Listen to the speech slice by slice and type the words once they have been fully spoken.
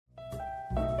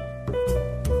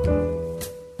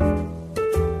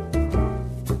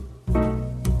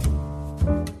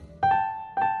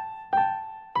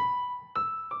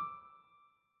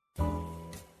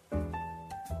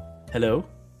Hello.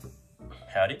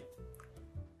 Howdy.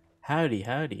 Howdy,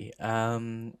 howdy.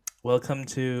 Welcome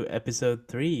to episode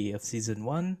 3 of season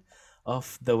 1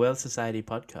 of the Well Society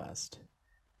podcast.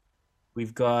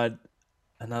 We've got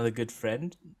another good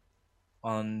friend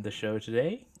on the show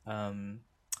today.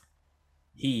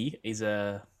 He is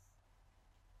a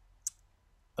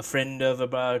friend of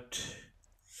about,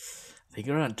 I think,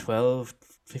 around 12,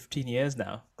 15 years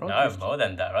now. Probably No, 15, more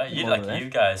than that, right? You more than like that. you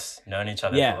guys known each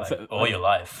other for Yeah, like all your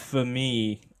life. for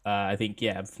me, I think,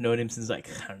 yeah, I've known him since like,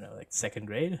 I don't know, like second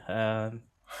grade.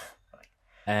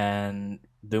 And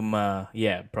Duma,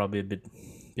 yeah, probably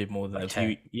bit more than Like a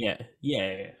few. 10. Yeah.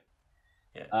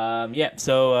 Yeah.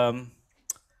 So,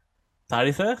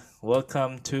 Taritha,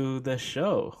 welcome to the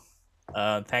show.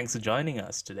 Thanks for joining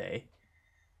us today.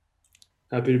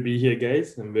 Happy to be here,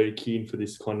 guys. I'm very keen for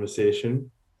this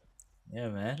conversation. Yeah,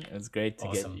 man, it was great to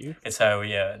get Awesome. you. Okay, so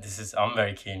yeah, I'm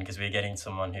very keen because we're getting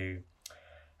someone who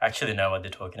actually know what they're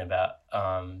talking about.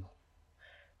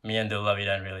 Me and Dula, we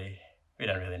don't really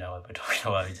know what we're talking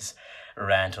about. We just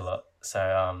rant a lot.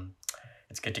 So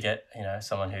it's good to get,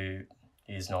 someone who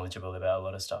is knowledgeable about a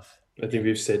lot of stuff. I think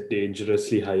we've set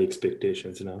dangerously high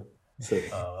expectations now. So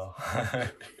Oh,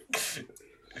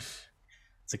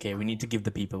 It's okay. We need to give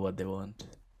the people what they want.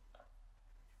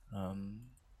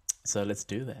 So let's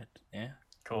do that. Yeah.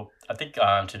 cool. I think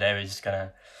today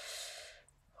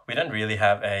we don't really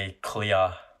have a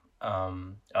clear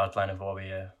outline of what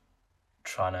we're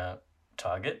trying to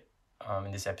target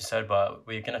in this episode, but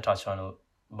we're going to touch on a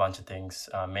bunch of things,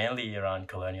 mainly around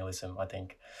colonialism, I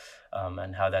think,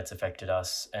 and how that's affected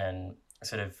us, and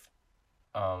sort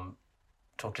of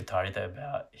talk to Tarita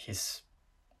about his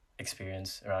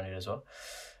experience around it as well.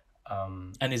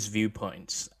 And his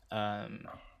viewpoints,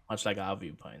 much like our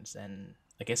viewpoints, and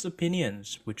I guess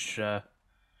opinions, which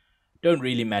don't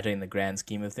really matter in the grand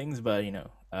scheme of things, but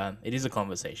it is a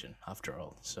conversation after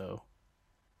all. So,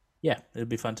 yeah, it'll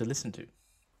be fun to listen to.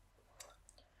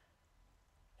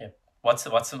 Yeah. What's the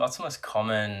most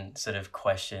common sort of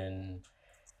question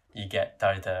you get,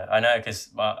 Tarita? I know because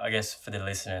I guess for the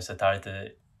listeners, so Tarita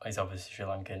is obviously Sri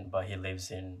Lankan, but he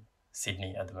lives in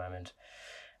Sydney at the moment,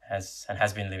 has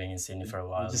been living in Sydney for a You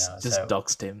while now. just So,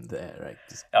 doxed him there, right?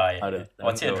 Just oh yeah, out yeah. of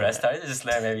What's your nowhere. address, Tarita? Just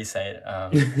let maybe say it.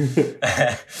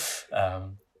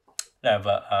 No,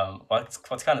 but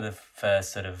what's kind of the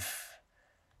first sort of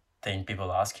thing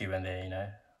people ask you when they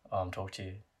talk to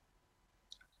you?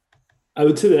 I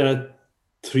would say there are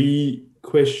three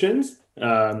questions,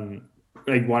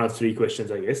 like one of three questions,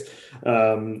 I guess.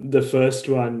 The first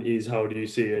one is how do you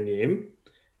say your name?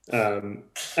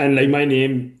 And like my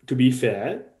name, to be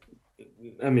fair,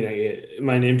 my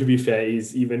name, to be fair,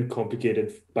 is even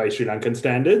complicated by Sri Lankan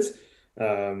standards.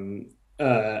 And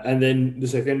then the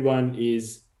second one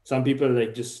is some people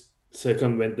like just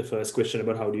circumvent the first question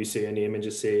about how do you say your name and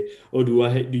just say, "Oh, do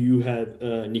you have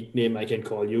a nickname I can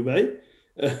call you by?"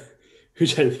 Uh,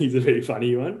 which I think is a very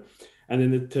funny one. And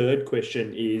then the third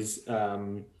question is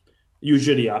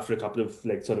usually after a couple of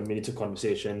like sort of minutes of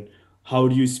conversation, how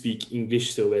do you speak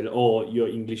English so well, or your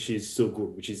English is so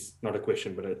good, which is not a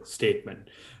question but a statement.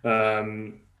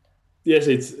 Yes,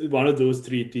 it's one of those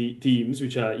three themes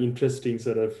which are interesting,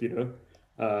 sort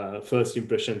of first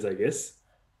impressions, I guess.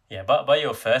 Yeah, but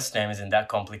your first name isn't that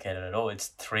complicated at all. It's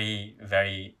three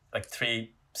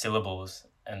syllables,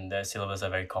 and the syllables are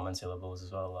very common syllables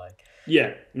as well. Like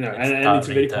Yeah, no, it's and it's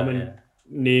a very Tarita, yeah. common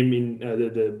name in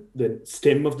the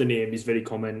stem of the name is very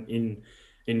common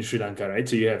in Sri Lanka, right?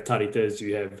 So you have Taritas,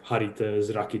 you have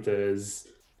Haritas, Rakitas,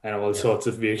 and all Yeah. sorts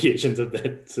of variations of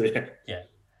that. So yeah. Yeah.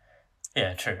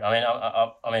 Yeah, true.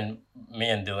 I mean, me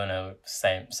and Dylan are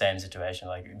same situation.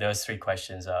 Like those three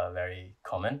questions are very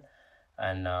common,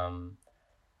 and I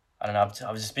don't know.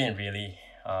 I've just been really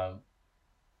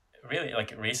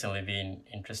like recently been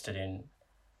interested in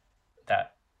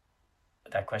that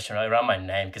that question right around my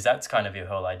name because that's kind of your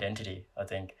whole identity, I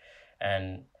think,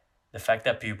 and the fact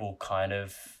that people kind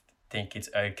of think it's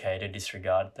okay to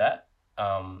disregard that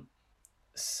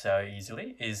so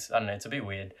easily is, I don't know, it's a bit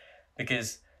weird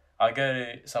because I go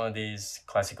to some of these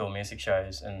classical music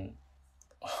shows and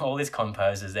all these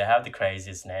composers, they have the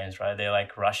craziest names, right? They're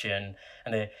like Russian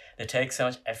and they take so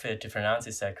much effort to pronounce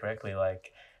it so correctly,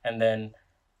 like, and then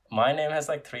my name has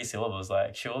like three syllables.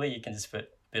 Like, surely you can just put a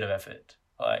bit of effort.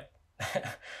 Like,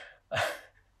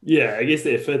 Yeah, I guess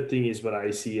the effort thing is what I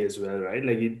see as well, right?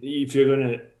 Like if you're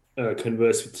gonna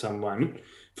converse with someone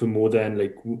for more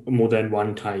than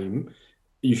one time,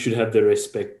 you should have the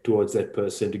respect towards that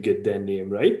person to get their name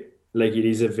right. Like it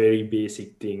is a very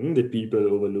basic thing that people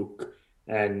overlook,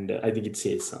 and I think it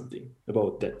says something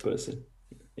about that person.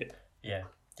 Yeah. yeah,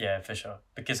 yeah, for sure.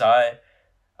 Because I,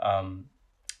 um,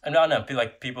 And I know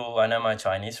like people. I know my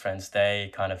Chinese friends.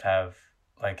 They kind of have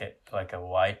like a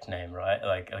white name, right?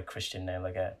 Like a Christian name,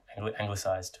 like a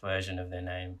anglicized version of their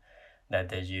name that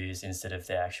they use instead of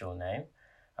their actual name,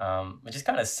 which is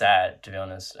kind of sad to be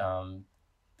honest.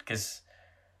 Because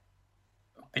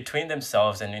between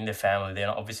themselves and in their family, they're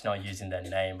obviously not using their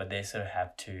name, but they sort of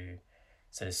have to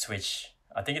sort of switch.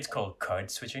 I think it's called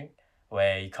code switching,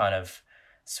 where you kind of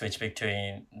switch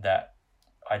between that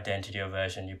identity or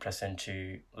version you present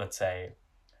to, let's say,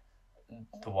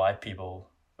 the white people,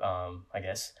 I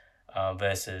guess,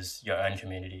 versus your own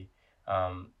community.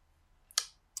 Um,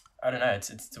 I don't know.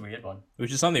 It's a weird one.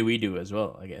 which is something we do as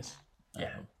well, I guess. Yeah.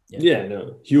 Yeah. Yeah,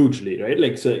 no, hugely, right?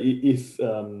 Like, so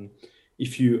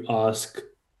if you ask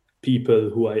people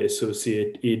who I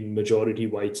associate in majority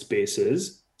white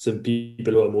spaces, some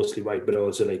people who are mostly white, but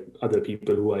also like other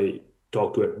people who I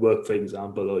talk to at work, for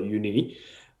example, or uni,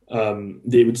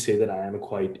 they would say that I am a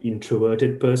quite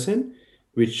introverted person,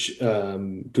 which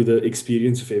to the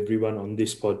experience of everyone on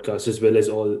this podcast, as well as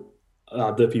all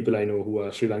other people I know who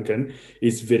are Sri Lankan,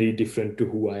 is very different to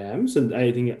who I am. So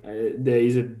I think there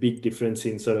is a big difference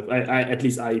in sort of, at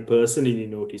least I personally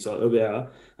notice or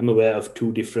I'm aware of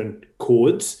two different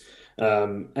codes.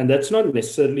 And that's not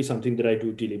necessarily something that I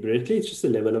do deliberately. It's just a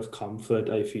level of comfort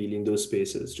I feel in those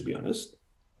spaces, to be honest.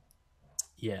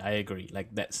 Yeah, I agree.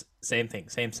 Like that's same thing,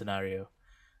 same scenario.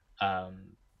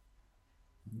 Um,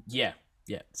 yeah,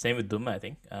 yeah. Same with Duma, I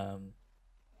think.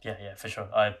 Yeah, for sure.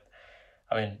 I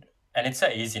mean, and it's so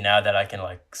easy now that I can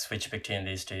like switch between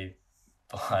these two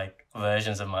like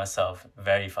versions of myself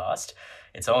very fast.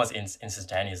 It's almost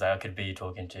instantaneous. Like I could be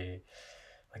talking to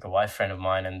like a white friend of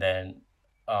mine, and then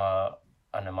I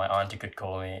don't know, my auntie could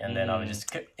call me, and then I would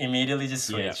just immediately just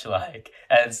Yeah. switch. Like,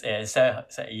 and it's so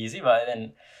easy. But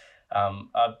then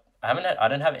I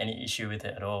don't have any issue with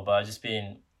it at all. But I've just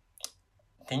been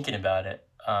thinking about it.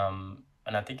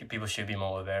 And I think people should be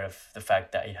more aware of the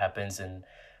fact that it happens, and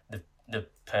the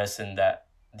person that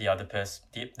the other person,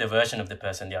 the version of the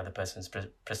person the other person's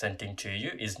presenting to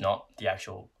you is not the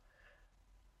actual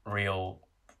real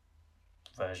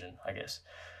version, I guess.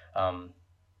 Um,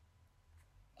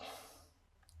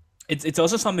 It's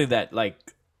also something that like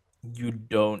you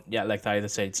don't, yeah, like I either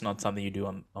say it's not something you do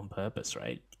on purpose,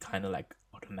 right? Kind of like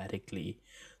automatically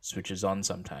switches on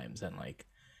sometimes, and like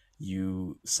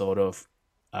you sort of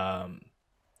um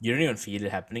you don't even feel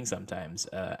it happening sometimes,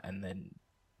 and then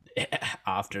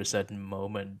after a certain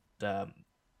moment,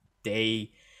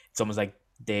 they it's almost like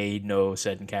they know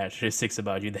certain characteristics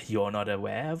about you that you're not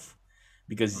aware of,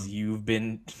 because mm.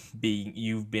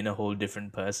 you've been a whole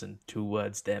different person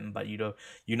towards them, but you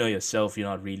know yourself you're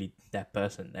not really that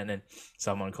person, and then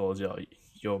someone calls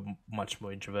you're much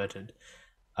more introverted,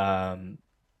 um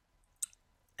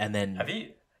and then have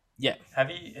you yeah.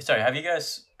 have you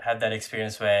guys had that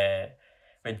experience where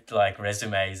with like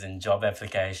resumes and job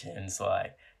applications,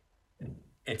 like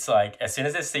it's like as soon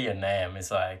as they see your name,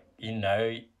 it's like you're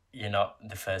not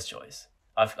the first choice.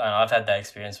 I've had that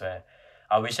experience where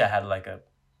I wish I had like a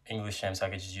English name so I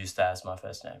could just use that as my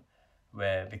first name,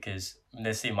 where because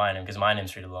they see my name because my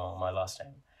name's really long, my last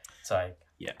name. It's like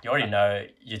Yeah. you already know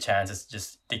your chances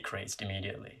just decreased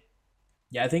immediately.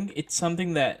 Yeah, I think it's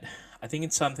something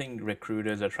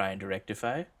recruiters are trying to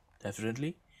rectify,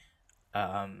 definitely.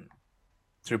 Um,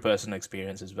 through personal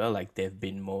experience as well. Like they've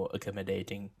been more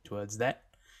accommodating towards that.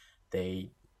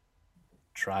 They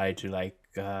try to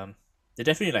they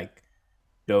definitely like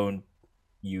don't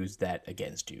use that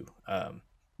against you.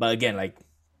 But again, like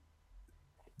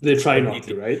They try not to,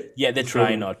 completely, right? yeah, they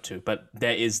try From not to. But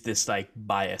there is this like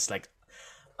bias, like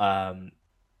um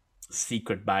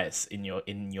secret bias in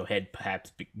your head,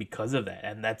 perhaps because of that,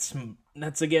 and that's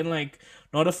again like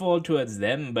not a fault towards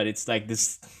them, but it's like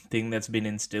this thing that's been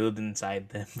instilled inside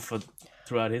them for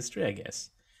throughout history, I guess.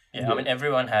 Yeah, I mean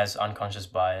everyone has unconscious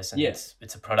bias, and Yeah.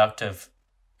 it's a product of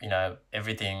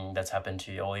everything that's happened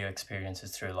to you, all your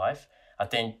experiences through life. I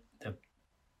think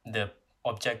the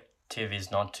objective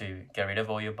is not to get rid of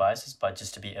all your biases, but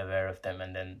just to be aware of them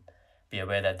and then be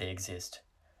aware that they exist.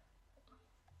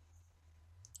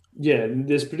 Yeah,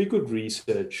 there's pretty good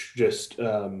research just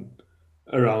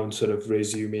around sort of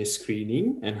resume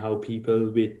screening and how people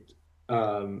with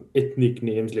ethnic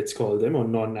names, let's call them, or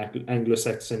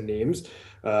non-Anglo-Saxon names,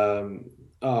 um,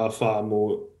 are far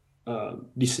more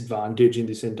disadvantaged in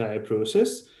this entire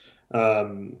process.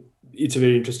 Um, it's a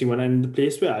very interesting one, and the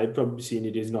place where I've probably seen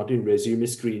it is not in resume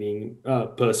screening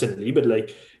personally, but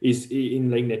like is in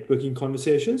like networking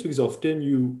conversations, because often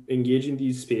you engage in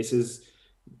these spaces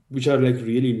which are like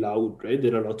really loud, right?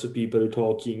 There are lots of people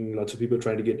talking, lots of people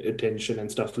trying to get attention and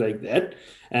stuff like that.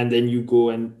 And then you go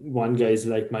and one guy's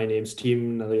like, my name's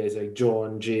Tim, another guy's like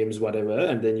John, James, whatever.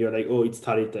 And then you're like, oh, it's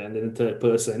Tarita. And then the third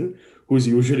person, who's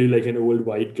usually like an old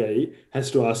white guy,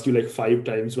 has to ask you like 5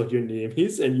 times what your name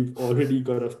is. And you've already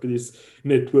got off to this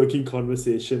networking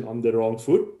conversation on the wrong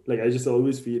foot. Like, I just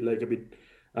always feel like a bit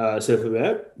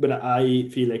self-aware. But I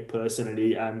feel like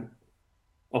personally, I'm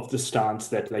of the stance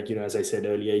that, like, as I said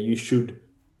earlier, you should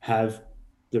have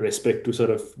the respect to sort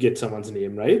of get someone's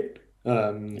name right.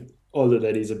 Although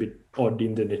that is a bit odd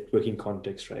in the networking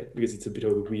context, right? Because it's a bit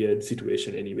of a weird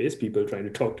situation, anyways. People trying to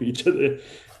talk to each other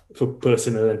for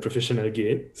personal and professional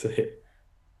gain. So, yeah.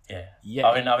 Yeah. Yeah,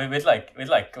 I mean, with like I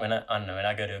don't know, when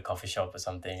I go to a coffee shop or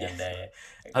something yeah. and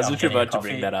I was I'm literally getting a about to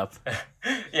bring that coffee. up.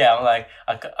 Yeah, I'm like,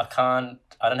 I can't,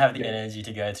 I don't have the Yeah. energy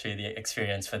to go through the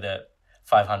experience for the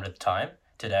 500th time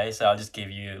today, so I'll just give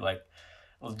you like,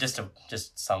 well, just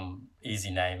some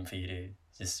easy name for you to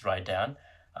just write down.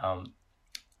 Um,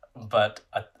 but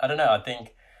I don't know. I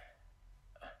think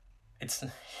it's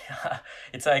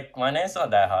it's like my name's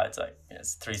not that hard. It's like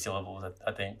it's 3 syllables.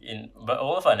 I think but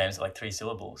all of our names are like 3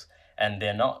 syllables, and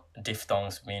they're not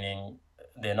diphthongs, meaning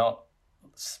they're not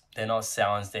they're not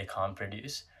sounds they can't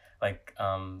produce. Like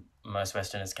most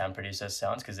Westerners can produce those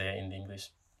sounds because they're in the English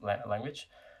language,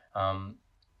 um,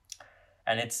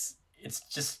 and it's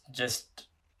just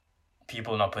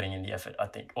people not putting in the effort. I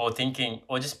think, or thinking,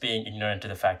 or just being ignorant to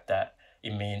the fact that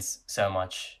it means so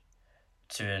much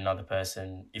to another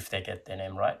person if they get their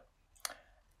name right.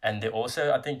 And they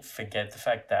also, I think, forget the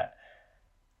fact that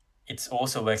it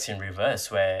also works in reverse,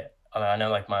 where I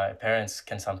know like my parents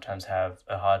can sometimes have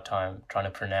a hard time trying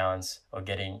to pronounce or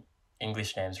getting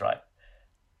English names right.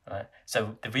 Right.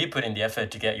 So if we put in the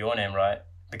effort to get your name right,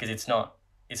 because it's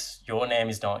your name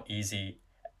is not easy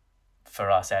for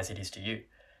us as it is to you,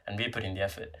 and we put in the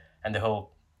effort, and the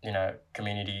whole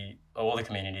community, all the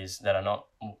communities that are not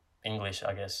English,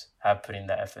 I guess, have put in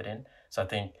that effort in. So I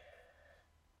think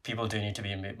people do need to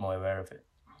be a bit more aware of it.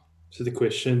 So the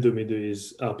question to me though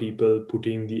is, are people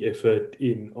putting the effort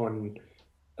in on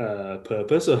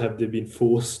purpose, or have they been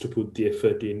forced to put the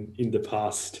effort in the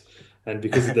past? And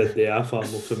because of that, they are far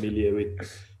more familiar with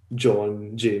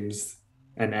John, James,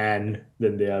 and Anne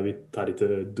than they are with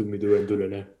Tarita, Dumidu, and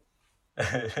Dulana.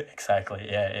 Exactly.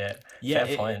 Yeah, yeah. Yeah,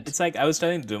 Fair point. it's like I was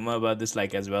telling Duma about this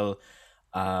like as well,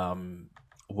 um,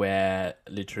 where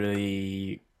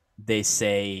literally they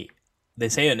say they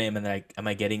say your name and they're like, "Am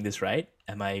I getting this right?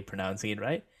 Am I pronouncing it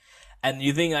right?" And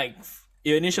you think like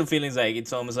your initial feelings like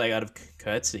it's almost like out of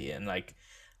courtesy and like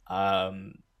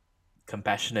um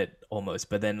compassionate almost,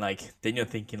 but then like then you're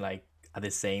thinking like, are they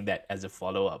saying that as a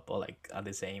follow up or like are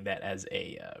they saying that as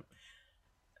a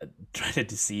trying to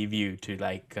deceive you to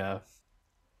like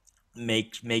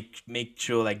make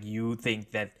sure like you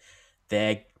think that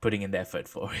they're putting in the effort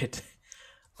for it.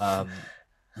 um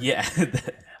yeah.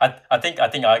 I think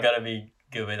I gotta be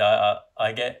good with.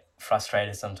 I get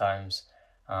frustrated sometimes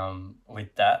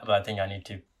with that, but I think I need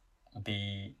to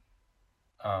be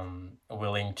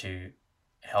willing to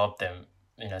help them,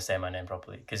 say my name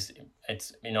properly, because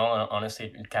it's,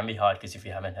 honestly, it can be hard because if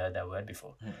you haven't heard that word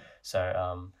before.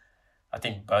 So I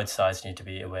think both sides need to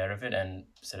be aware of it and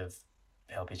sort of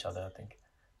help each other, I think.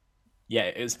 Yeah,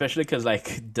 especially because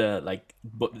like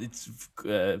it's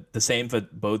the same for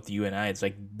both you and I. It's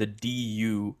like the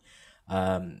du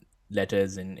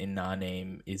letters in our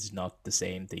name is not the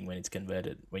same thing when it's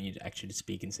converted. When you actually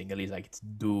speak in Sinhalese, like it's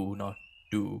do, not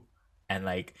do. And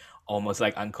like almost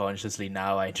like unconsciously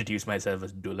now I introduce myself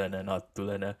as Dulana, not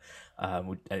Dulana,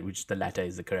 which the latter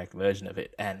is the correct version of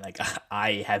it. And like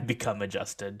I have become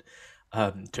adjusted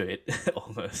to it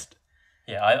almost.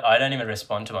 Yeah, I don't even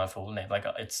respond to my full name. Like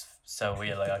it's so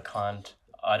weird. Like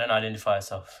I don't identify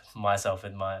myself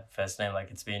with my first name.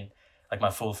 Like it's been like my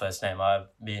full first name. I've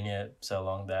been here so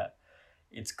long that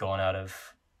it's gone out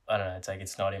of, I don't know. It's like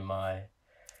it's not in my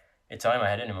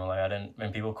head anymore. Like I don't,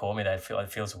 when people call me that,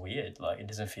 it feels weird. Like it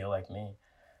doesn't feel like me.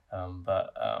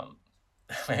 But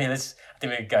maybe I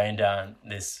think we're going down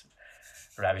this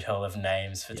rabbit hole of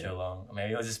names for Yeah. too long.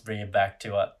 Maybe we'll just bring it back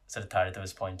to what sort of Tarita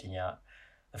was pointing out,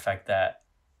 the fact that,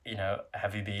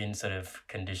 have you been sort of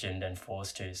conditioned and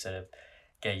forced to sort of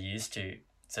get used to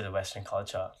sort of Western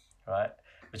culture, right?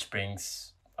 Which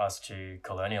brings us to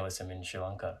colonialism in Sri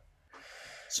Lanka.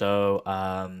 So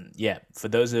yeah,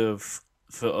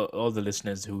 for all the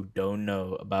listeners who don't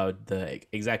know about the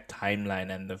exact timeline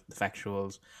and the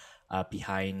factuals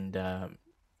behind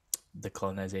the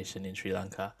colonization in Sri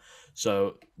Lanka.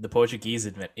 So the Portuguese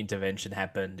intervention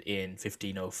happened in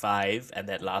 1505, and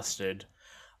that lasted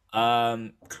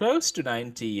Close to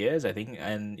 90 years, I think,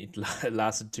 and it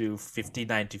lasted to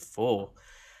 1594,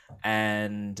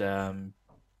 and then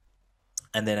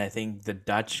I think the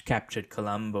Dutch captured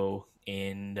Colombo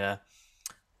in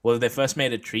well, they first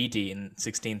made a treaty in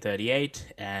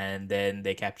 1638, and then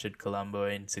they captured Colombo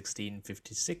in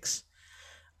 1656.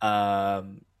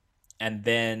 Um, and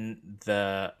then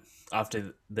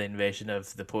after the invasion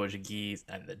of the Portuguese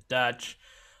and the Dutch,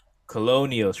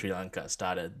 colonial Sri Lanka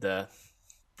started the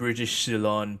British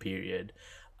Ceylon period,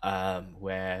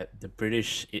 where the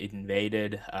British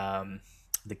invaded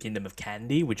the Kingdom of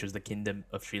Kandy, which was the Kingdom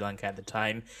of Sri Lanka at the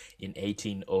time, in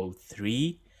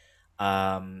 1803.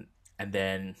 And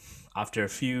then after a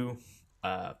few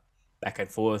uh, back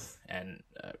and forth and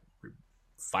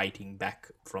fighting back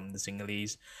from the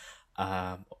Sinhalese,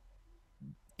 um,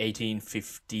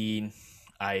 1815,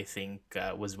 I think,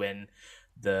 was when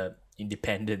the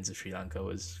independence of Sri Lanka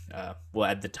was, well,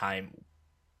 at the time,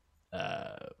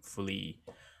 fully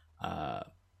uh,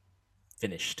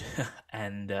 finished.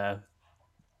 And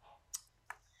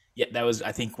yeah, that was,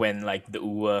 I think, when like the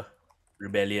Uwa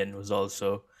rebellion was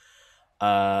also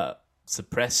uh,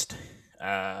 suppressed.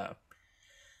 Uh,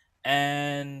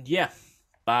 and yeah,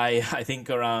 by I think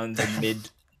around the mid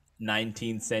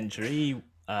 19th century,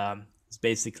 it's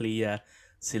basically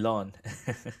Ceylon.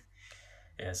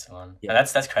 Yes, man. Yeah. And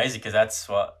that's crazy because that's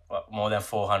what more than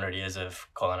 400 years of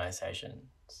colonization,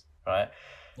 right?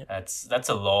 Yep. That's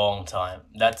a long time.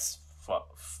 That's what,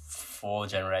 four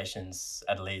generations,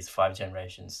 at least 5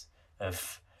 generations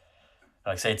of,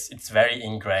 like say, it's very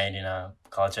ingrained in our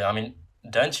culture. I mean,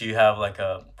 don't you have like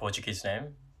a Portuguese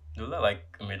name, Lula, like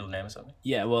a middle name or something?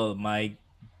 Yeah, well, my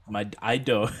I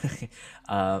don't.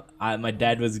 My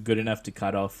dad was good enough to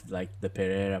cut off like the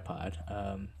Pereira part.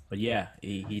 But yeah,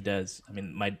 he does. I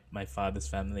mean, my father's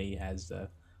family has a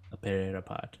Pereira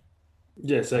part.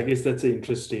 Yes, I Yeah. guess that's an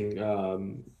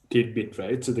interesting tidbit,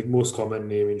 right? So the most common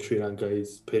name in Sri Lanka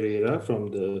is Pereira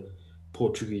from the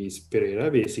Portuguese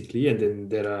Pereira, basically, and then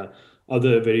there are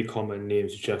other very common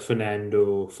names which are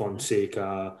Fernando, Mm-hmm.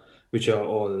 Fonseca, which are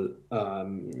all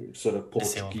sort of De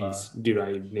Silva. Portuguese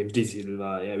derived names, De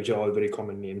Silva, yeah, which are all very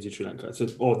common names in Sri Lanka. So,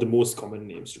 or the most common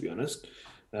names, to be honest.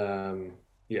 Um,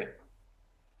 yeah.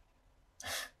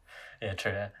 Yeah,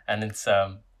 true. Yeah. And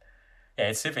yeah,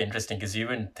 it's super interesting because you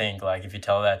wouldn't think, like, if you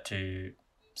tell that to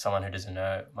someone who doesn't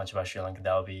know much about Sri Lanka,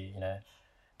 they'll be,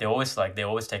 they're always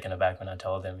taken aback when I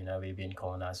tell them, we've been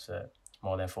colonized for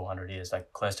more than 400 years,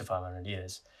 like close to 500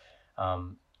 years.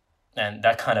 Um, and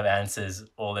that kind of answers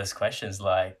all those questions,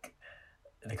 like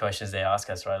the questions they ask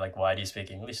us, right? Like, why do you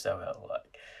speak English so well?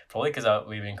 Like, probably because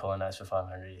we've been colonized for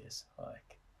 500 years.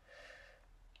 Like,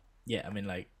 Yeah, I mean,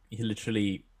 like he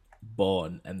literally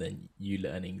born and then you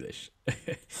learn English.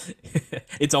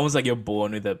 It's almost like you're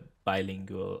born with a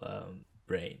bilingual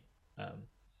brain. Um,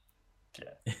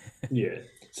 yeah, Yeah.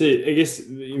 So I guess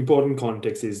the important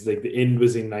context is like the end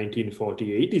was in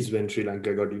 1948 is when Sri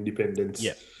Lanka got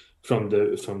yeah, independence from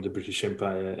the British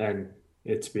Empire, and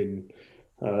it's been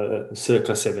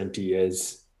circa 70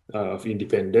 years of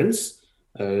independence.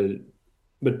 Uh,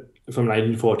 but from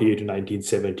 1948 to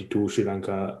 1972, Sri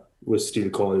Lanka was still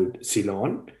called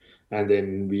Ceylon. And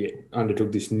then we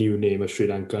undertook this new name of Sri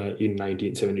Lanka in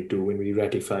 1972 when we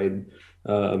ratified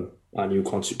our new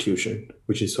constitution,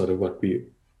 which is sort of what we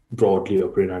broadly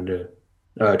operate under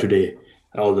today,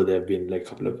 although there have been like a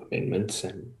couple of amendments.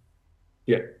 And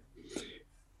yeah.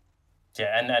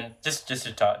 yeah, and just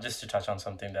to touch on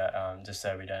something that, just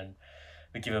so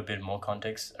we give a bit more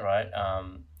context, right?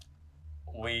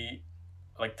 We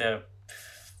like the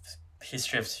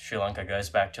history of Sri Lanka goes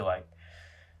back to, like,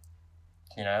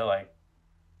 like,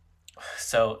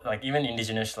 so, like, even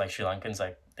indigenous, like, Sri Lankans,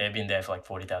 like, they've been there for like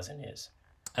 40,000 years.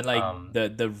 and like Um,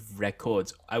 the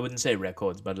records, I wouldn't say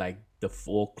records, but like the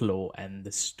folklore and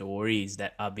the stories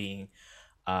that are being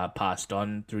passed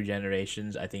on through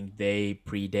generations, I think they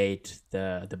predate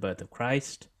the birth of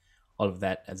Christ, all of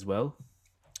that as well.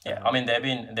 yeah, I mean, they've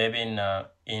been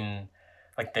in,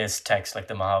 like, there's texts like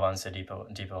the Mahavansa,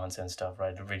 Deepavansa and stuff,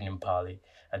 right, written in Pali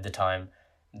at the time.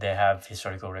 They have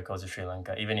historical records of Sri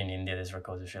Lanka. Even in India, there's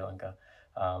records of Sri Lanka.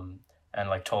 And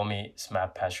like Ptolemy's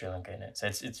map has Sri Lanka in it. So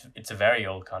it's a very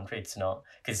old country. It's not,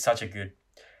 because it's such a good,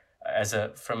 as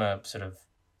a from a sort of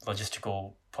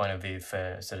logistical point of view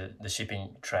for sort of the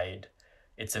shipping trade,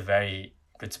 it's a very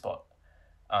good spot.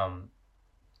 Um,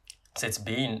 so it's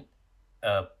been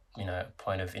a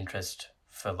point of interest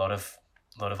for a lot of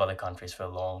other countries for a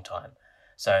long time.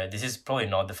 So this is probably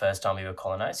not the first time we were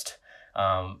colonized,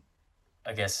 um,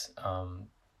 I guess,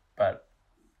 but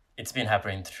it's been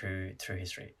happening through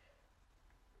history.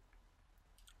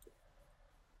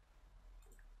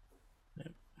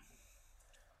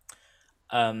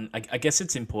 I guess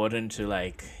it's important to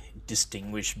like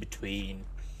distinguish between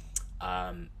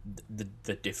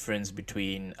the difference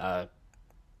between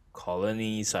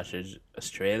colonies such as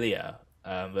Australia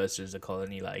versus a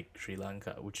colony like Sri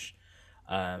Lanka, which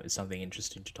is something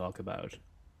interesting to talk about.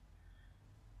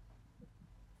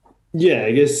 Yeah,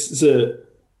 I guess so.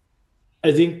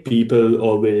 I think people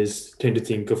always tend to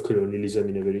think of colonialism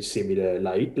in a very similar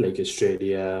light, like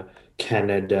Australia,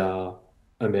 Canada,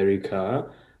 America,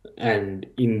 and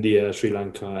India, Sri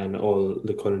Lanka, and all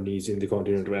the colonies in the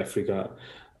continent of Africa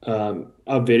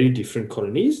are very different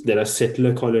colonies. There are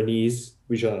settler colonies,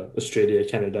 which are Australia,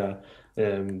 Canada,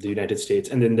 the United States,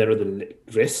 and then there are the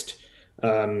rest.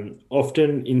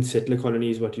 Often in settler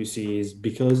colonies, what you see is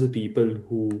because the people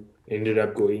who ended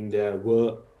up going there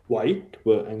were white,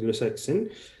 were Anglo-Saxon,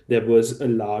 there was a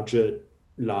larger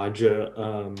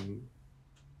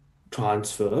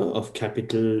transfer of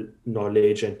capital,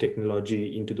 knowledge, and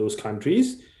technology into those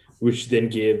countries, which then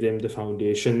gave them the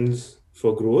foundations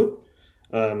for growth.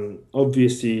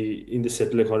 Obviously, in the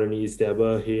settler colonies, there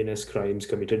were heinous crimes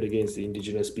committed against the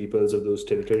indigenous peoples of those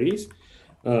territories.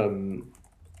 Um,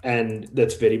 and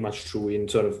that's very much true in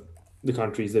sort of the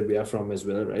countries that we are from as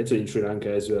well, right? So in Sri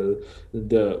Lanka as well,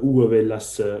 the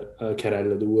Uavellassa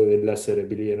Kerala, the Uavellassa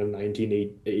rebellion of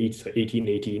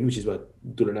 1818, which is what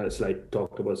Tulana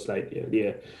talked about slightly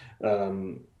earlier.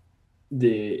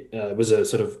 There was a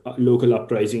sort of local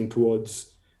uprising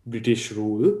towards British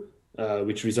rule,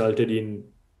 which resulted in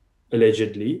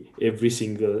allegedly every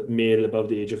single male above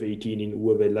the age of 18 in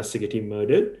Uavellassa getting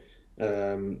murdered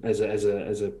as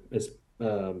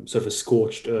sort of a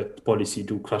scorched earth policy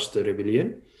to crush the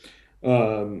rebellion.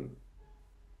 Um,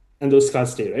 and those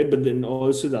scars stay, right? But then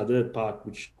also the other part,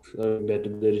 which that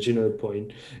the original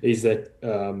point is that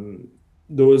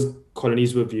those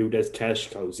colonies were viewed as cash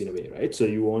cows in a way, right? So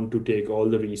you want to take all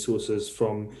the resources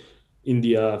from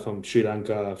India, from Sri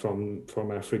Lanka, from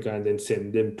Africa, and then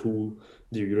send them to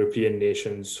the European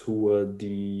nations who were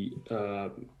the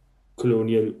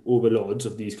colonial overlords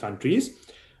of these countries.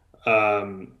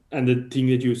 And the thing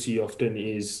that you see often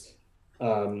is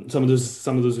some of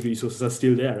those resources are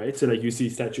still there, right? So like you see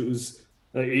statues,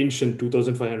 ancient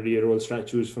 2,500-year-old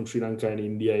statues from Sri Lanka and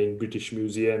India in British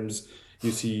museums.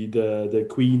 You see the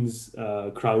Queen's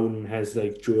crown has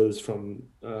like jewels from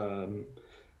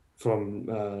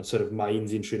sort of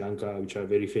mines in Sri Lanka, which are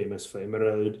very famous for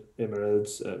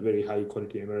emeralds, very high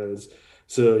quality emeralds.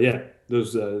 So yeah,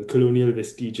 those colonial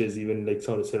vestiges, even like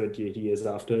sort of 70, 80 years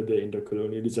after the end of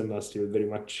colonialism, are still very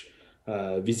much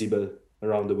visible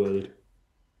around the world.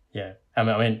 Yeah, I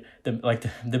mean,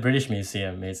 the British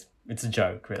Museum is it's a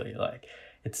joke, really. Like,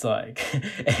 it's like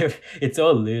it's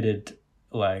all looted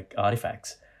like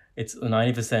artifacts. It's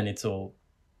 90%. It's all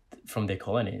from their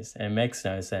colonies, and it makes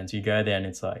no sense. You go there, and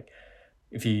it's like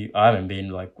if you I haven't been,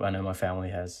 like I know my family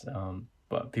has,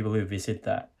 but people who visit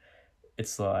that,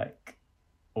 it's like.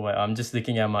 Well, I'm just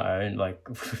looking at my own like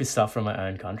stuff from my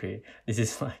own country. This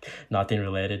is like nothing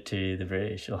related to the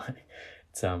British. Like,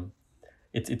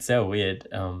 it's it's so weird.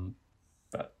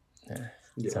 But yeah,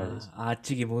 Yeah. so it is.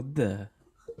 ஆட்சிக்கு முத்த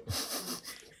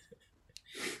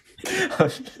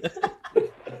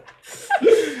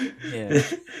yeah.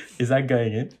 Is that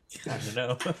going in? I don't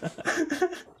know.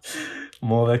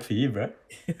 More work for you, bro.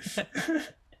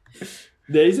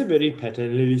 There is a very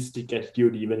paternalistic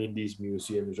attitude even in these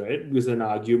museums, right? Because an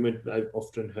argument I've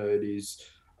often heard is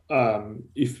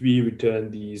if we return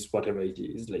these, whatever it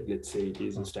is, like let's say it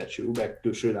is a statue, back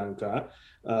to Sri Lanka,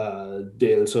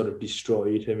 they'll sort of destroy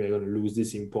it and we're going to lose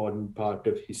this important part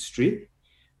of history.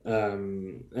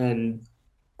 And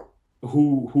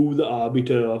who the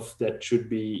arbiter of that should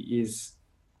be is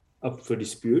up for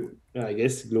dispute, I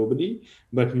guess, globally.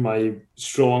 But my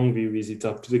strong view is it's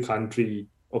up to the country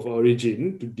of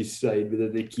origin to decide whether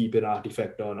they keep an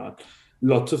artifact or not.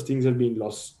 Lots of things have been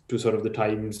lost to sort of the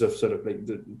times of sort of like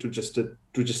to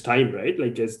just time, right?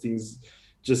 Like as things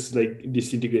just like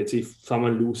disintegrate. So if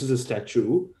someone loses a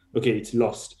statue, okay, it's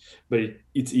lost, but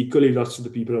it's equally lost to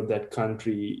the people of that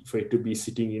country for it to be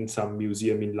sitting in some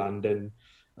museum in London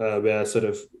where sort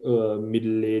of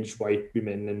middle-aged white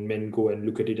women and men go and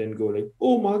look at it and go like,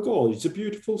 "Oh my God, it's a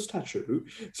beautiful statue."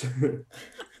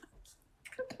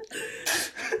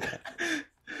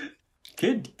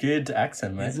 Good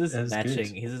accent, mate. He's just That was matching.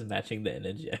 good. He's just matching the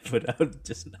energy I put out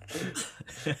just now.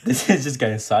 This is just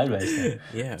going sideways now.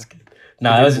 Yeah. No,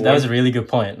 Again, that was what- a really good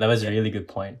point. That was a Yeah. really good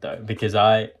point though, because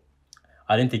I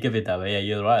didn't think of it that way. Yeah,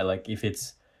 you're right. Like if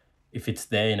it's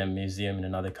there in a museum in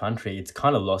another country, it's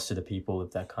kind of lost to the people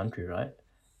of that country, right?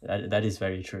 That is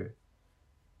very true.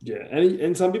 Yeah,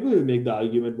 and some people will make the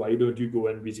argument, why don't you go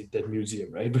and visit that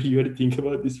museum, right? But you got to think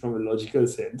about this from a logical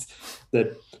sense,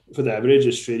 that for the average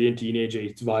Australian teenager,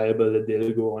 it's viable that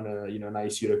they'll go on a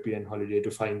nice European holiday to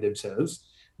find themselves.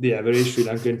 The average Sri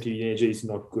Lankan teenager is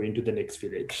not going to the next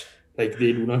village. Like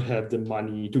they do not have the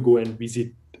money to go and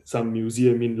visit some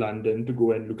museum in London to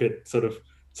go and look at sort of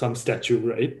some statue,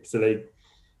 right? So like,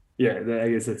 yeah, I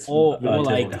guess that's very Or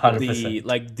like theoretical.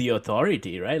 100%. the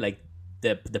authority, right? Like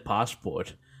the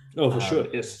passport. Oh, for sure,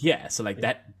 yes. Yeah, so like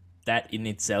that in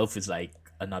itself is like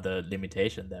another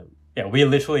limitation that. Yeah, we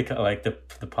literally like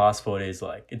the passport is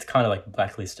like it's kind of like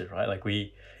blacklisted, right? Like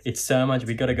it's so much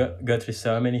we got to go through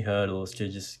so many hurdles to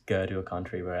just go to a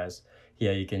country, whereas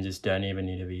here you can just don't even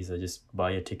need a visa, just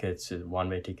buy your tickets,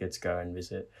 one-way tickets, go and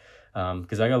visit.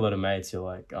 Because I got a lot of mates who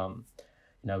are like,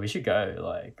 we should go,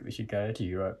 like we should go to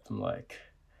Europe. I'm like,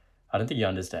 I don't think you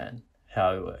understand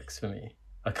how it works for me.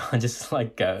 I can't just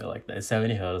like go. Like there's so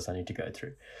many hurdles I need to go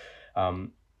through.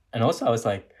 And also I was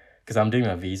like, because I'm doing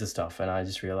my visa stuff, and I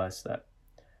just realized that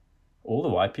all the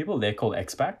white people, they're called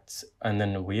expats, and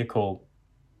then we are called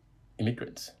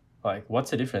immigrants. Like,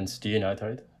 what's the difference? Do you know,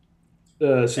 Toad?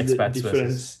 So the Expats versus.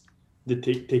 difference, the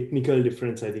technical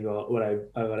difference, I think, or what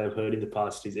I've heard in the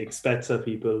past is expats are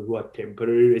people who are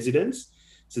temporary residents,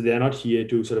 so they are not here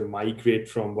to sort of migrate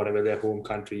from whatever their home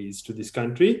country is to this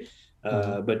country.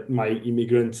 Mhm. But my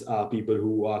immigrants are people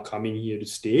who are coming here to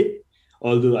stay.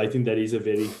 Although I think that is a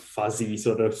very fuzzy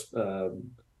sort of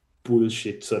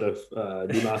bullshit sort of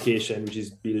demarcation, which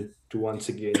is built to once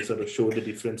again sort of show the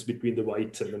difference between the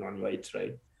whites and the non-whites,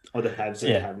 right? Or the haves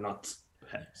and the Yeah, have-nots,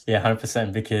 perhaps. yeah,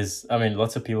 100%. Because I mean,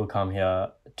 lots of people come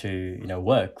here to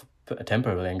work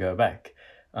temporarily and go back,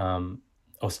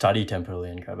 or study temporarily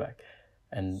and go back,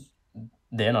 and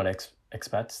they're not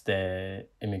expats; they're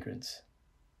immigrants.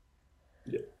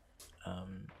 Yeah.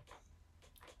 Um,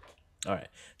 all right,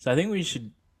 so I think we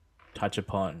should touch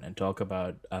upon and talk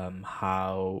about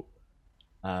how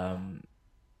um,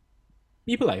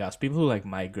 people like us, people who like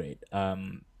migrate,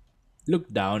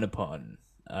 look down upon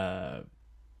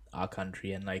our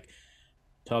country and like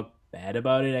talk bad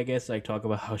about it. I guess like talk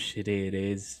about how shitty it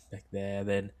is back there,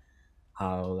 then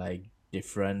how like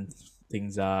different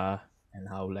things are, and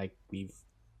how like we've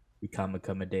become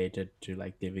accommodated to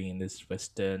like living in this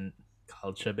Western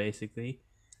culture, basically.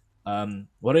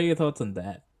 What are your thoughts on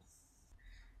that?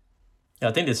 Yeah,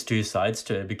 I think there's two sides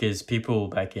to it, because people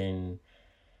back in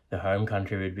the home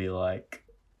country would be like,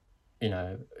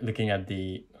 looking at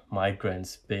the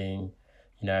migrants being,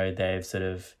 they've sort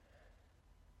of,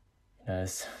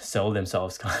 sold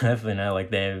themselves kind of,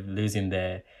 like they're losing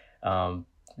their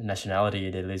nationality,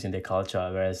 they're losing their culture,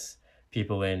 whereas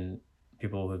people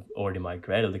who've already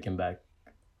migrated looking back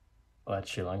at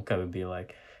Sri Lanka would be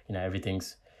like,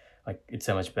 everything's like it's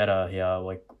so much better here.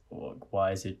 Like,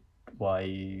 why are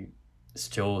you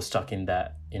still stuck in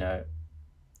that,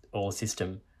 old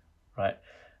system, right?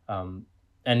 And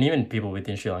even people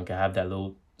within Sri Lanka have that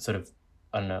little sort of,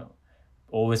 I don't know,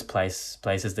 always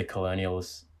places the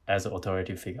colonials as an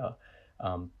authority figure,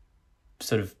 um,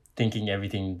 sort of thinking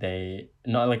everything they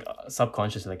not like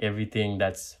subconscious, like everything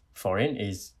that's foreign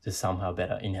is just somehow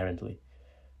better inherently,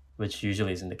 which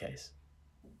usually isn't the case.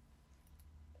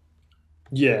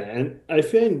 Yeah, and I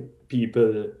find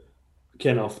people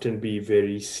can often be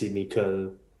very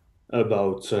cynical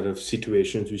about sort of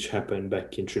situations which happened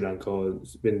back in Sri Lanka or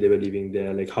when they were living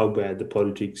there, like how bad the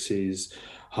politics is,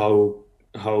 how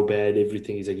how bad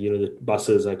everything is. Like, the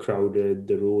buses are crowded,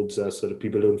 the roads are sort of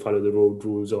people don't follow the road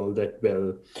rules all that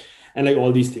well, and like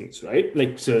all these things, right?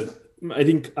 Like, so I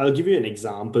think I'll give you an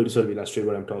example to sort of illustrate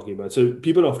what I'm talking about. So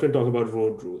people often talk about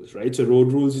road rules, right? So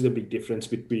road rules is a big difference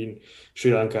between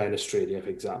Sri Lanka and Australia, for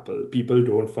example. People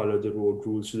don't follow the road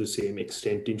rules to the same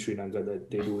extent in Sri Lanka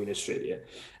that they do in Australia.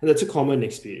 And that's a common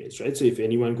experience, right? So if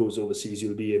anyone goes overseas,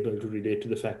 you'll be able to relate to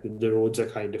the fact that the roads are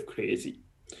kind of crazy.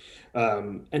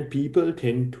 And people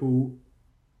tend to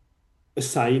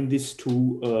assign this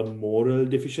to a moral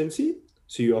deficiency.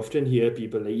 So you often hear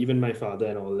people, like even my father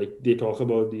and all, like they talk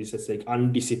about these as like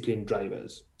undisciplined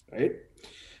drivers, right?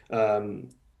 Um,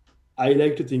 I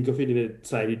like to think of it in a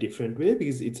slightly different way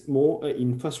because it's more an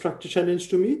infrastructure challenge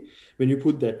to me. When you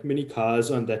put that many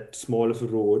cars on that small of a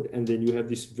road, and then you have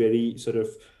this very sort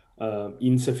of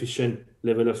insufficient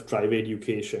level of driver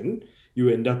education, you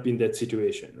end up in that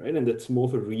situation, right? And that's more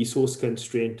of a resource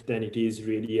constraint than it is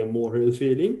really a moral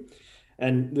failing.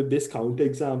 And the best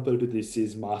counterexample to this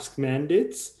is mask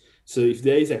mandates. So if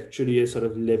there is actually a sort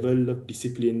of level of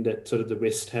discipline that sort of the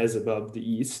West has above the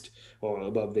East or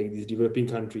above like these developing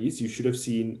countries, you should have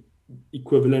seen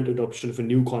equivalent adoption of a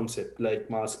new concept like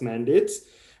mask mandates.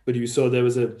 But you saw there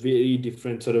was a very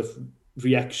different sort of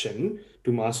reaction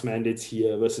to mask mandates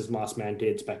here versus mask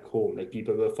mandates back home. Like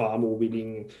people were far more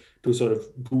willing to sort of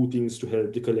do things to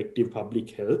help the collective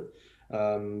public health.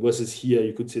 Versus here,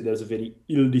 you could say there's a very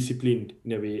ill-disciplined,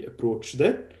 in a way, approach to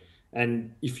that.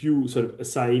 And if you sort of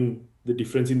assign the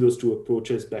difference in those two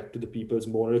approaches back to the people's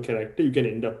moral character, you can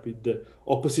end up with the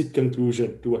opposite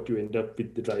conclusion to what you end up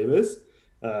with the drivers,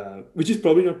 which is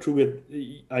probably not true with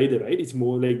either, right? It's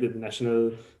more like the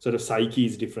national sort of psyche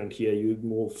is different here. You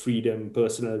more freedom,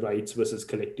 personal rights versus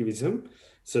collectivism.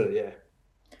 So yeah,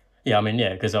 Yeah, I mean,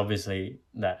 yeah, because obviously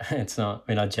that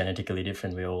we're not genetically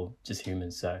different. We're all just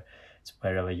humans, so it's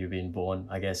wherever you've been born,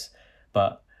 I guess.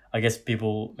 But I guess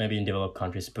people maybe in developed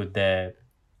countries put their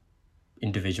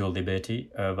individual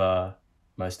liberty over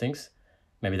most things.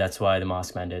 Maybe that's why the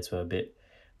mask mandates were a bit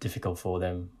difficult for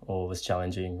them or was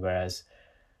challenging. Whereas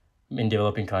in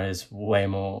developing countries, way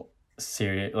more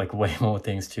serious, like way more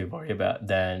things to worry about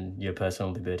than your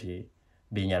personal liberty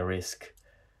being at risk.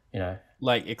 You know,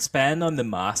 Like expand on the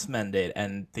mask mandate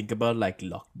and think about like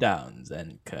lockdowns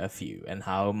and curfew and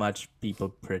how much people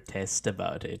protest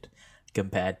about it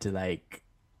compared to like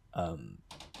um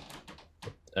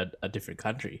a different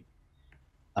country.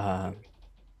 Um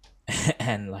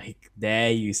and like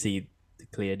there you see the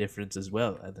clear difference as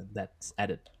well, and then that's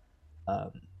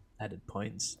um added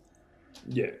points.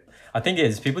 yeah, I think it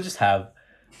is people just have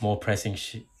more pressing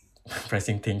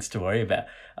pressing things to worry about.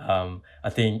 I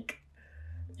think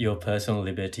your personal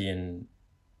liberty and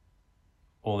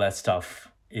all that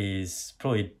stuff is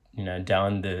probably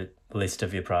down the list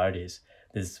of your priorities.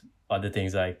 There's other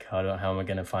things like how am I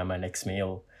going to find my next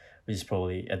meal, which is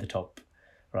probably at the top,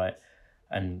 right?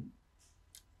 And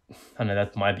I know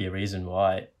that might be a reason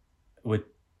why with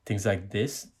things like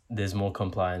this there's more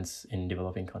compliance in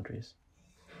developing countries.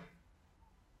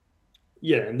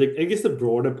 yeah. And I guess the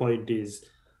broader point is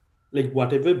like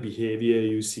whatever behavior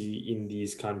you see in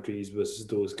these countries versus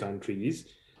those countries,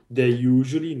 they're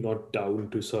usually not down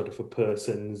to sort of a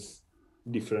person's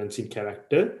difference in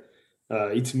character.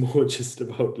 It's more just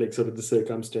about like sort of the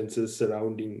circumstances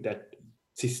surrounding that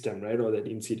system, right, or that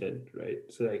incident, right?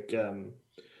 So like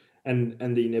and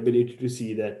the inability to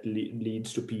see that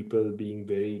leads to people being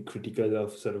very critical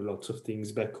of sort of lots of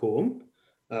things back home,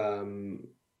 um,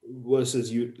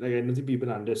 versus you like I don't think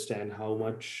people understand how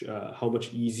much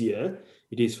easier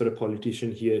it is for a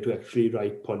politician here to actually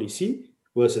write policy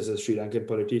versus a Sri Lankan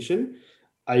politician.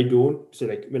 I don't so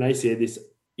like when I say this,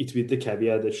 it's with the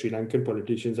caveat that Sri Lankan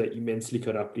politicians are immensely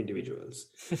corrupt individuals,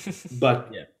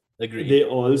 but Yeah, agreed. they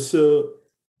also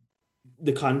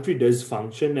the country does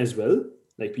function as well.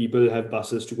 Like people have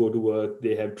buses to go to work,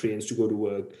 they have trains to go to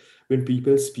work. When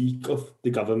people speak of the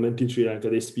government in Sri Lanka,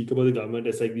 they speak about the government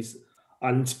as like this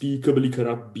unspeakably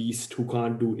corrupt beast who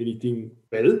can't do anything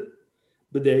well.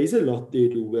 But there is a lot they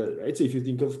do well, right? So if you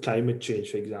think of climate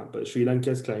change, for example, Sri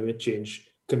Lanka's climate change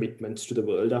commitments to the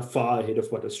world are far ahead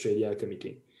of what Australia are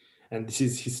committing. And this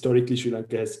is historically Sri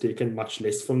Lanka has taken much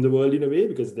less from the world in a way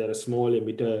because they're a small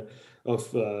emitter of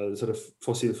sort of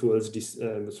fossil fuels,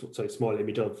 small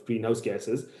emitter of greenhouse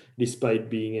gases, despite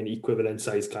being an equivalent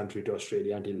sized country to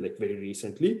Australia until like very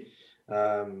recently.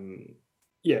 Um,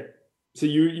 yeah, so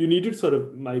you need to sort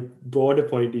of my broader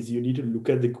point is you need to look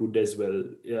at the good as well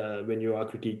when you are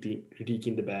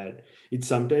critiquing the bad. It's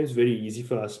sometimes very easy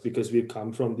for us because we've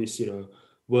come from this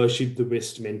worship the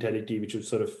West mentality, which was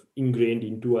sort of ingrained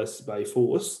into us by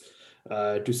force,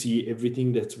 to see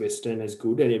everything that's Western as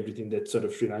good and everything that's sort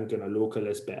of Sri Lankan or local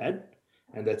as bad.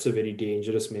 And that's a very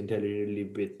dangerous mentality to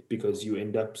live with because you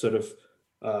end up sort of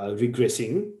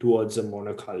regressing towards a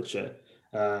monoculture.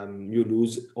 You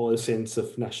lose all sense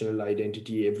of national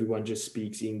identity. Everyone just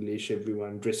speaks English.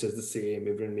 Everyone dresses the same.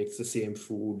 Everyone makes the same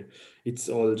food. It's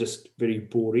all just very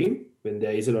boring when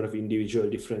there is a lot of individual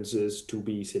differences to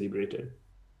be celebrated.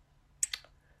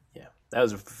 Yeah, that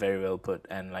was very well put,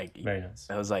 and like Very nice.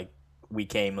 that was like we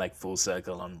came like full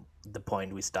circle on the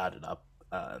point we started up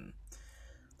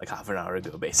like half an hour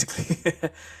ago, basically.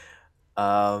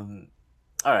 um,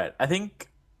 all right, I think.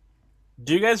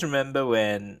 Do you guys remember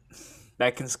when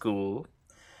back in school,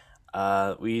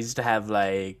 we used to have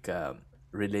like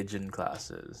religion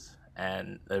classes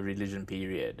and a religion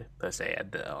period per se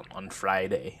at on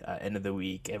Friday, end of the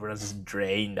week. Everyone's just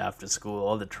drained after school,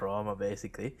 all the trauma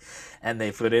basically, and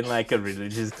they put in like a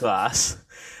religious class.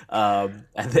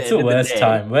 At the It's end the of the worst day,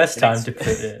 time. Worst and time to put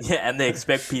it. yeah, and they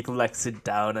expect people like sit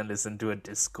down and listen to a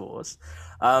discourse.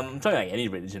 I'm talking like any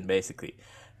religion basically,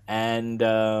 and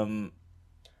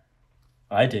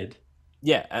I did.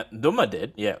 yeah, Duma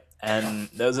did. Yeah, and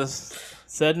there was a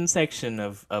certain section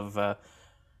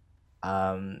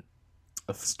um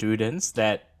of students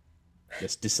that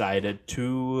just decided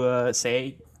to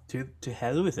say to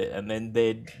hell with it, and then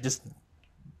they just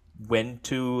went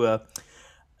to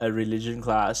a religion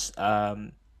class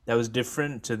that was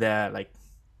different to their like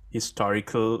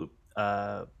historical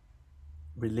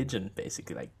religion.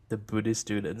 Basically, like the Buddhist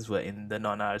students were in the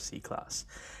non-RC class,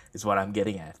 is what I'm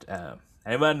getting at.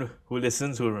 Anyone who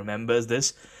listens, who remembers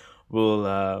this,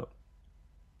 will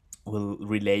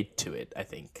relate to it, I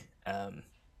think.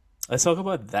 Let's talk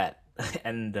about that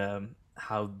and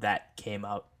how that came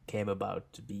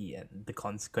about to be, and the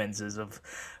consequences of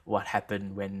what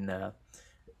happened when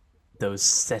those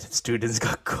set of students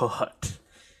got caught.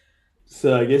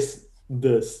 So I guess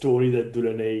the story that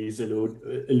Dulanay is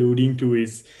alluding to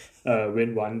is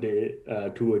when one day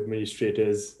two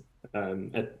administrators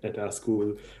at our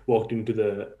school walked into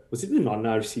was it the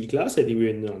non-RC class? I think we were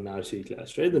in the non-RC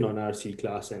class, right? The non-RC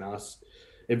class, and asked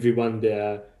everyone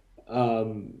there,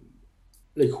 um,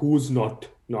 like who's not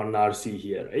non-RC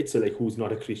here, right? So like who's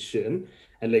not a Christian?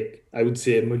 And like I would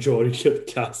say a majority of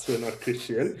the class were not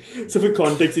Christian. So for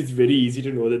context, it's very easy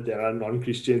to know that there are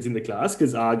non-Christians in the class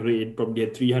because our grade probably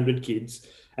had 300 kids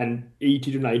and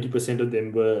 80 to 90% of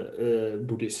them were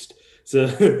Buddhist. So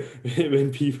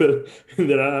when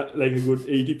there are like a good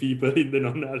 80 people in the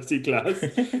non-RC class,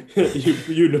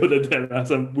 you know that there are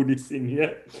some Buddhists in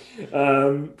here.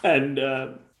 And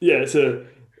yeah, so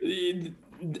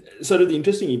sort of the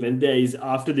interesting event there is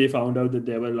after they found out that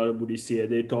there were a lot of Buddhists here,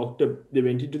 they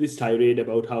went into this tirade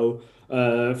about how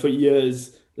for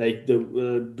years, like the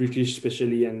British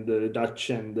especially and the Dutch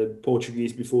and the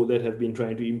Portuguese before that have been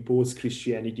trying to impose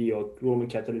Christianity or Roman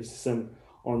Catholicism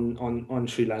on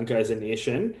Sri Lanka as a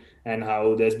nation, and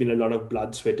how there's been a lot of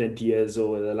blood, sweat, and tears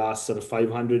over the last sort of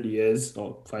 500 years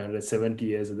or 570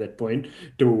 years at that point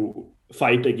to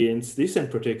fight against this and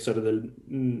protect sort of the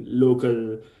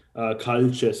local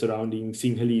culture surrounding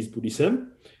Sinhalese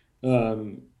Buddhism.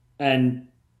 And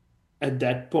at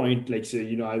that point, like, so,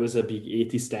 I was a big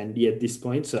atheist standee at this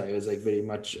point. So I was like very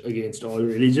much against all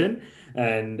religion.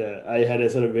 And I had a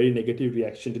sort of very negative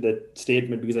reaction to that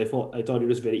statement because I thought it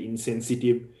was very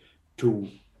insensitive to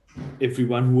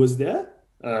everyone who was there.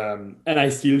 And I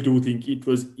still do think it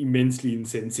was immensely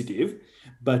insensitive.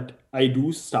 But I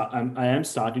am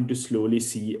starting to slowly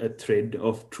see a thread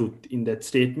of truth in that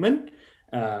statement.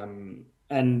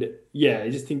 And yeah, I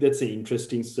just think that's an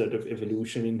interesting sort of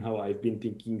evolution in how I've been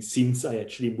thinking since I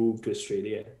actually moved to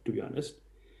Australia, to be honest.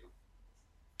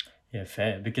 Yeah,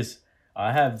 fair. Because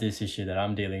I have this issue that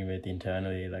I'm dealing with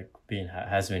internally, like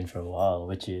has been for a while,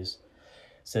 which is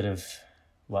sort of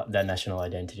what that national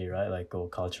identity, right? Like, or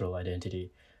cultural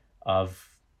identity of,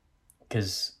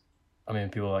 because I mean,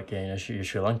 people are like, yeah, you're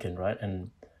Sri Lankan, right?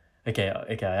 And okay,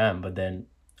 I am, but then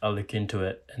I look into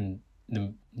it, and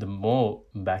the more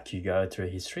back you go through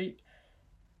history,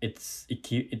 it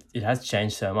has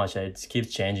changed so much. It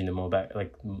keeps changing the more back,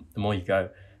 like the more you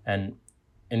go, and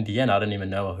in the end, I don't even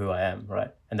know who I am,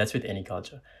 right? And that's with any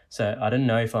culture. So I don't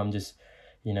know if I'm just,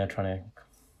 trying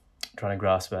to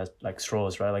grasp at like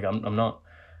straws, right? Like I'm not,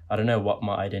 I don't know what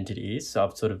my identity is. So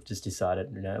I've sort of just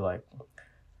decided, like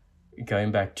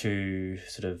going back to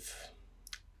sort of,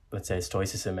 let's say,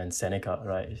 Stoicism and Seneca,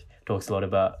 right? Talks a lot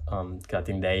about, I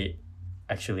think they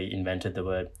actually invented the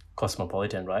word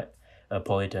cosmopolitan, right? A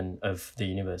politan of the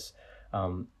universe.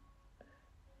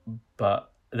 But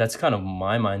that's kind of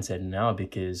my mindset now,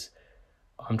 because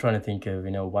I'm trying to think of,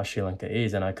 what Sri Lanka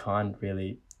is, and I can't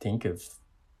really think of,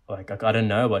 like I don't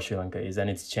know what Sri Lanka is, and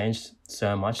it's changed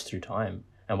so much through time.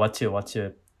 And what's your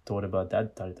thought about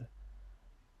that, Tarita?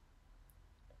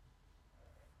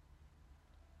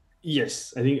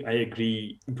 Yes, I think I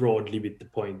agree broadly with the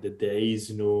point that there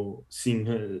is no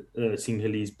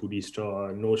Sinhalese Buddhist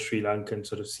or no Sri Lankan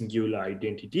sort of singular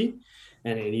identity,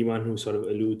 and anyone who sort of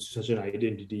alludes to such an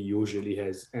identity usually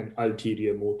has an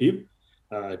ulterior motive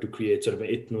to create sort of an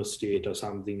ethno state or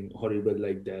something horrible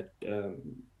like that.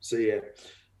 So yeah,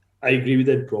 I agree with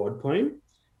that broad point,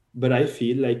 but I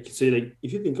feel like, so like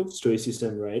if you think of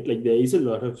Stoicism, right, like there is a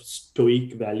lot of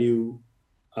Stoic value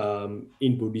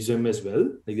in Buddhism as well.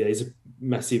 Like there is a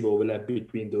massive overlap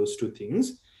between those two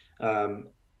things. Um,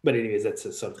 but anyways, that's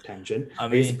a sort of tangent. I I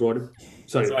guess mean, broader.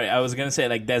 Sorry. sorry, I was gonna say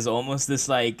like there's almost this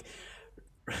like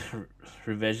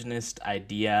revisionist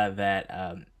idea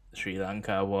that Sri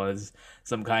Lanka was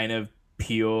some kind of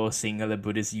pure singular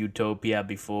Buddhist utopia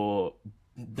before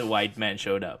the white man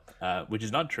showed up, which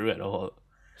is not true at all.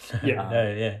 Yeah.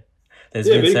 No, yeah. There's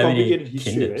Yeah, been very so many complicated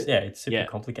history, kingdoms. right? Yeah, it's super Yeah.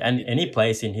 complicated. And any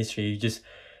place in history, you just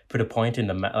put a point in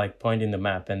the map, like point in the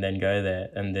map, and then go there.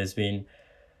 And there's been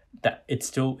that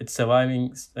it's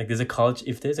surviving. Like there's a culture.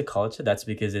 If there's a culture, that's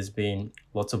because there's been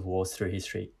lots of wars through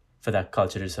history for that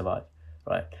culture to survive,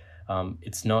 right?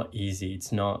 it's not easy.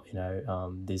 It's not,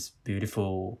 this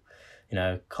beautiful,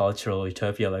 cultural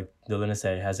utopia, like Dilana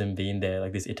said. It hasn't been there,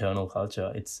 like this eternal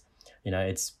culture. It's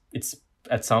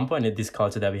at some point, this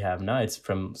culture that we have now, it's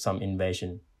from some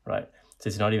invasion, right? So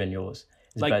it's not even yours.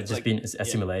 It's like but just like been yeah,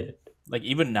 assimilated. like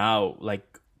even now,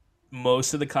 like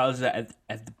most of the culture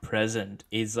at the present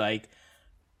is like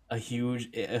a huge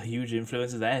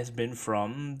influence that has been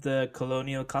from the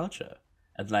colonial culture,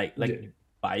 and like Yeah.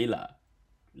 baila,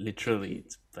 literally,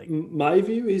 it's like My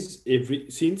view is every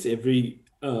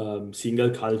single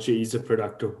culture is a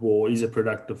product of war, is a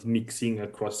product of mixing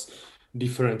across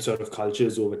different sort of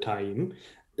cultures over time.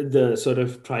 The sort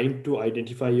of trying to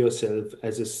identify yourself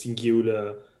as a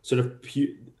singular sort of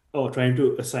or trying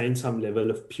to assign some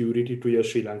level of purity to your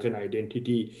Sri Lankan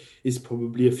identity is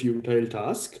probably a futile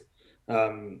task.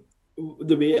 Um,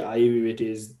 the way I view it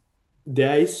is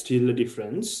there is still a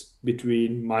difference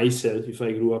between myself if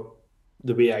I grew up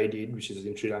the way I did, which is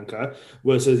in Sri Lanka,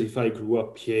 versus if I grew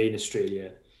up here in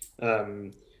Australia.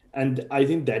 Um, and I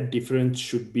think that difference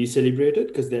should be celebrated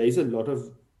because there is a lot of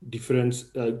difference,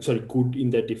 good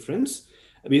in that difference.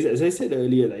 Because as I said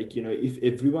earlier, like, if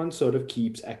everyone sort of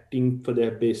keeps acting for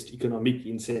their best economic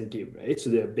incentive, right?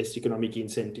 So their best economic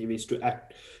incentive is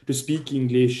to speak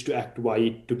English, to act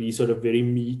white, to be sort of very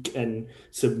meek and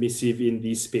submissive in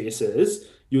these spaces,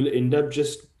 you'll end up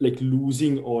just like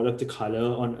losing all of the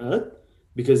color on earth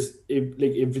because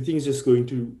like everything is just going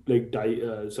to like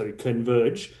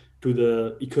converge to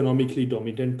the economically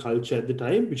dominant culture at the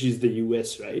time, which is the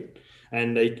US, right?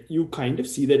 And like you kind of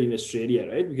see that in Australia,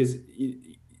 right? Because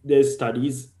there's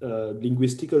studies,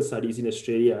 linguistical studies in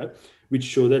Australia, which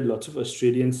show that lots of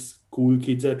Australian school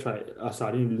kids are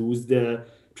starting to lose their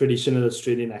traditional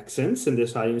Australian accents, and they're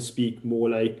starting to speak more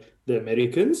like the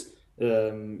Americans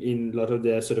in a lot of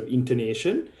their sort of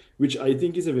intonation, which I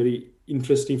think is a very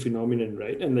interesting phenomenon,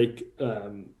 right? And like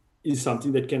is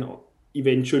something that can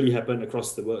eventually happen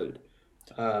across the world.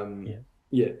 Um, Yeah.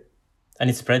 yeah, And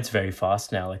it spreads very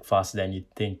fast now, like faster than you'd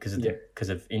think, yeah, because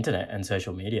of internet and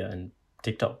social media and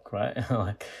TikTok, right?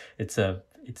 Like it's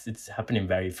happening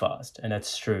very fast, and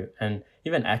that's true. And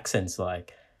even accents,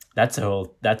 like that's a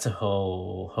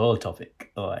whole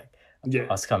topic. Like yeah.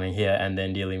 us coming here and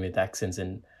then dealing with accents,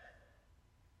 and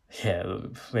yeah,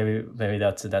 maybe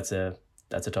that's a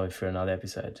topic for another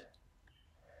episode.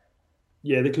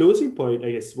 Yeah, the closing point,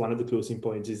 I guess one of the closing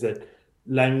points is that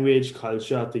language,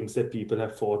 culture are things that people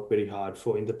have fought very hard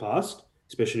for in the past,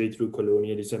 especially through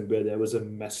colonialism, where there was a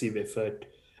massive effort,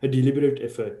 a deliberate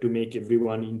effort to make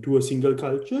everyone into a single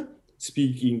culture,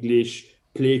 speak English,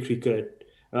 play cricket,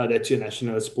 that's your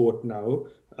national sport now,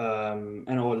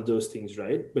 and all of those things,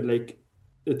 right? But like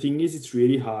the thing is, it's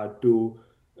really hard to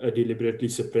deliberately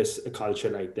suppress a culture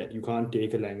like that. You can't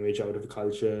take a language out of a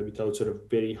culture without sort of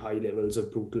very high levels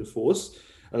of brutal force,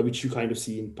 which you kind of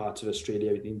see in parts of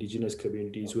Australia with indigenous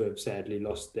communities who have sadly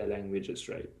lost their languages,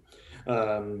 right?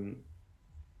 Um,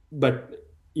 but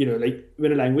like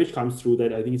when a language comes through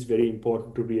that, I think it's very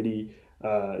important to really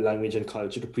language and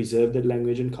culture to preserve that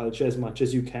language and culture as much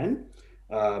as you can,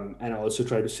 and also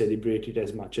try to celebrate it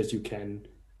as much as you can,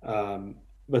 um,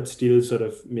 but still sort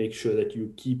of make sure that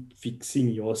you keep fixing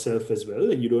yourself as well.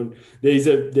 Like you don't.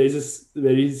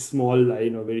 Very small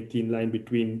line or very thin line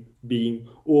between being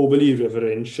overly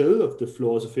reverential of the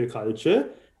flaws of your culture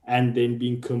and then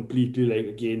being completely like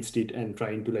against it and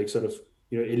trying to like sort of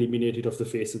eliminate it off the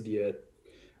face of the earth.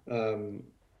 Um,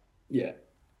 yeah,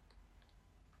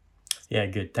 Yeah,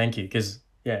 good. Thank you. Because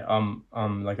yeah,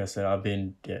 like I said, I've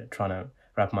been trying to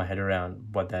wrap my head around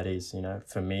what that is,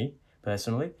 for me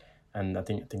personally, and I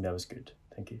think that was good.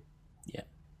 Thank you. yeah.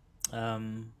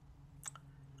 Um,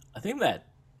 I think that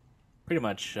pretty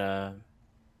much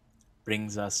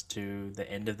brings us to the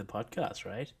end of the podcast,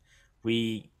 right?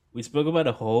 We spoke about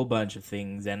a whole bunch of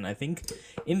things, and I think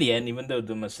in the end, even though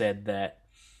Duma said that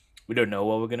we don't know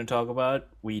what we're gonna talk about,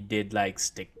 we did like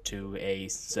stick to a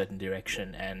certain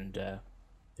direction, and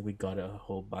we got a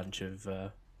whole bunch of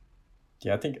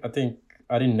Yeah, I think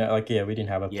I didn't know. Like, yeah, we didn't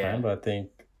have a plan, yeah, but I think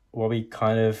what we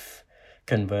kind of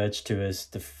converged to is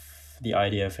the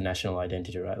idea of a national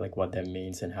identity, right? Like what that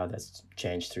means and how that's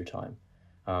changed through time,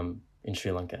 in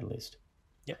Sri Lanka at least.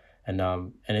 yep, And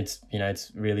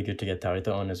it's really good to get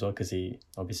Tarita on as well because he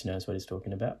obviously knows what he's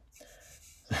talking about.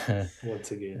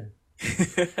 once again,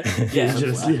 yeah.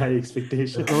 dangerously high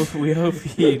expectation. We hope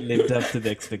he lived up to the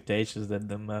expectations that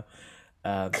them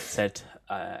set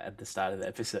at the start of the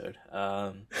episode.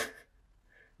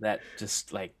 That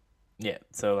just like yeah.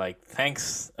 So like,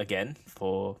 thanks again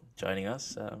for joining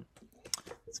us.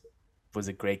 It was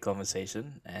a great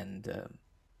conversation, and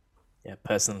yeah,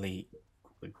 personally,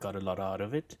 got a lot out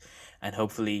of it, and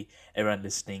hopefully everyone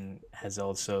listening has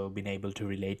also been able to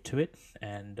relate to it.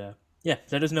 And yeah,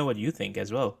 let us know what you think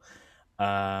as well.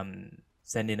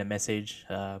 Send in a message.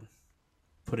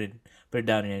 Put it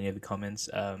down in any of the comments.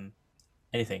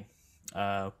 Anything.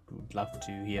 Would love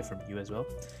to hear from you as well.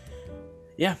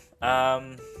 Yeah.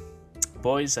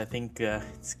 Boys, I think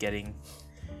it's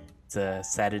a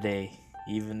Saturday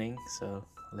evening, so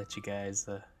I'll let you guys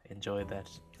enjoy that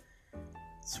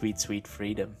sweet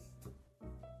freedom.